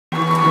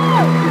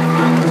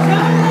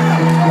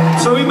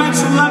we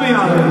mentioned Lemmy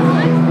earlier.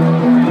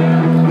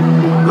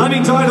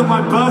 Lemmy died on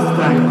my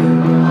birthday.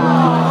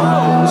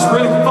 Which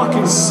really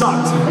fucking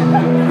sucked.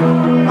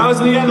 That was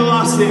at the end of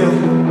last year.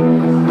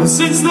 And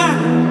since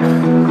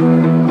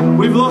then,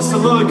 we've lost a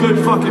lot of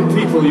good fucking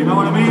people, you know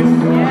what I mean?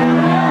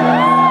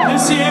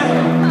 This year,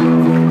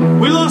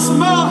 we lost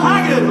Merle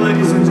Haggard,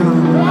 ladies and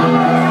gentlemen.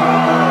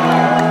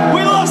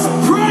 We lost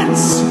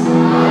Prince.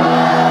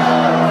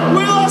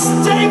 We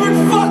lost David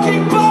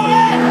fucking Bowie.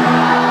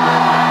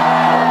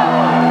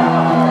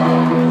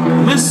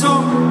 And this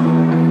song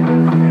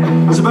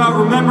is about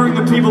remembering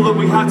the people that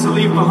we had to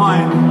leave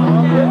behind.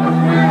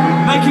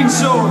 Making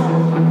sure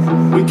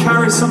we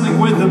carry something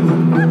with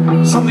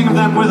them, something of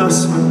them with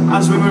us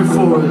as we move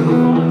forward.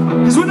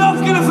 Because we're not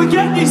going to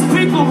forget these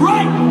people,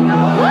 right?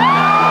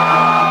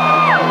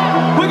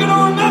 We're going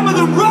to remember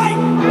them, right?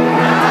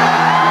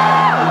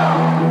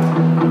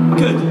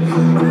 Good.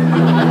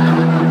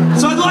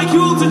 So I'd like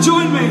you all to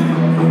join me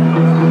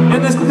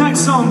in this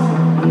next song,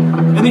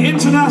 in the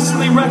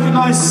internationally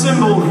recognized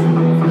symbol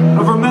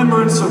of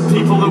remembrance of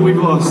people that we've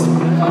lost.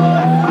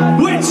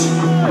 Which,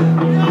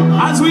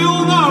 as we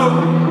all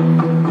know,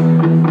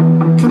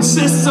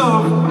 consists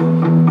of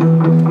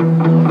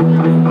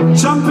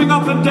jumping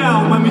up and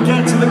down when we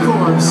get to the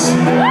chorus.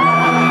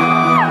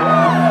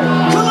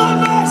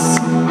 Columbus!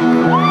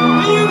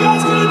 Are you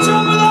guys gonna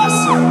jump with us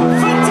for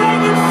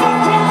David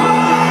fucking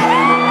Bowie?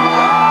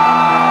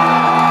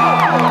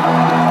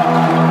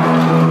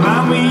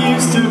 Man, we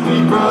used to be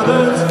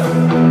brothers,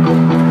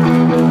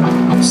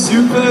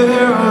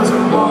 superheroes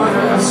and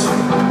warriors,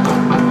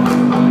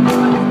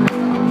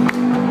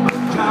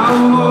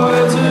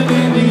 cowboys and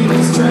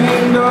Indians,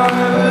 train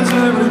drivers,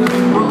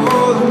 everything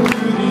rolling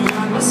through the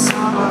end of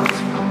summers.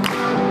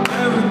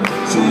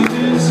 Everything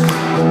changes.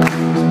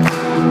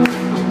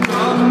 We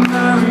got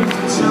married to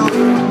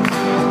children.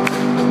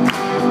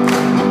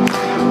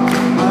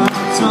 I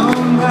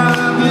don't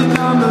have your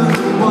number.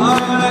 The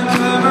one I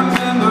can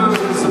remember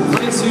is the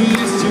place you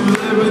used to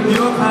live with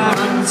your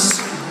parents.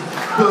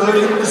 But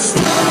in the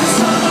stars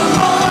of the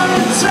moment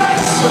it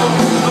takes from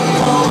the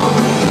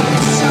moment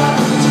shot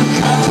to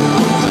catch the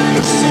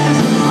places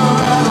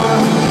forever.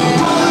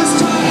 All this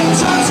time it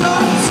turns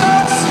on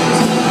taxes.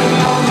 The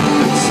only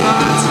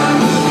exciting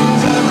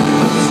is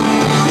everyone's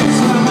is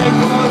to make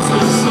what's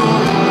the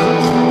story.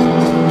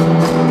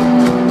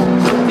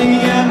 At the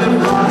end of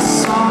last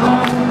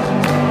summer,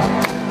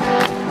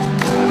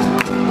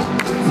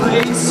 the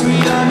place we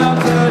end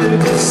up at a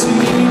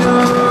casino,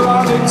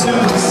 robbing to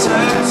the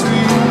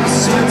century.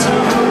 Center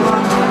of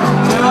London,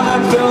 down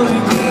that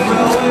building,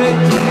 railway,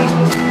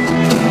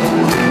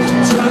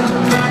 turn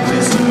back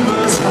this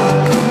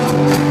Riverside.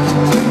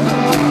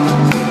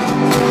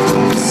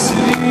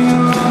 Singing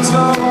along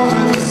to home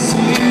and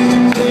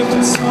singing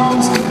different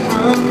songs,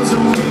 rooms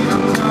and we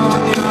don't know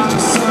on the other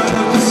side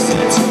of the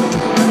city.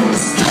 And the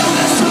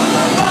stillness of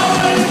the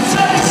moment it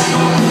takes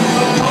from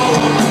the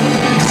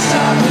moment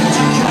stopping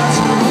to catch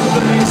the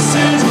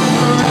places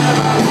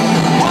forever.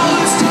 All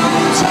this time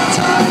it turns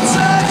on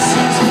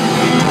Texas.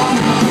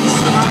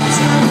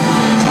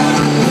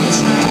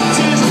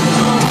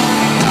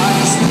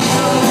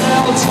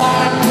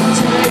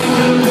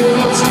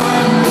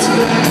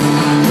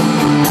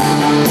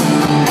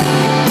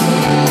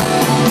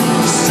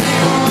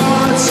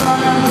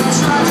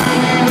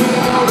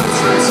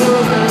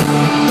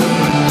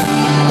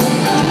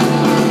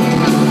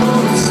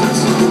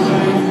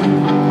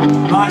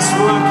 Nice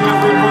work,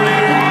 everybody.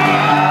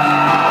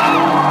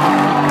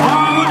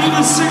 I want you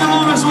to sing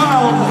along as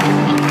well.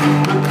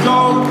 Let go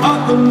of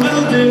the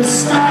little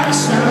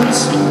distractions.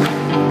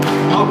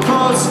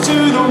 Opposed to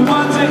the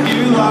ones that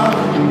you love.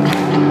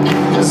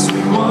 Cause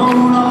we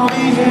won't all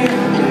be here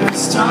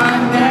this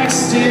time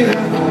next year.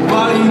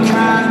 But you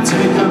can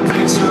take a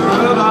picture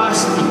of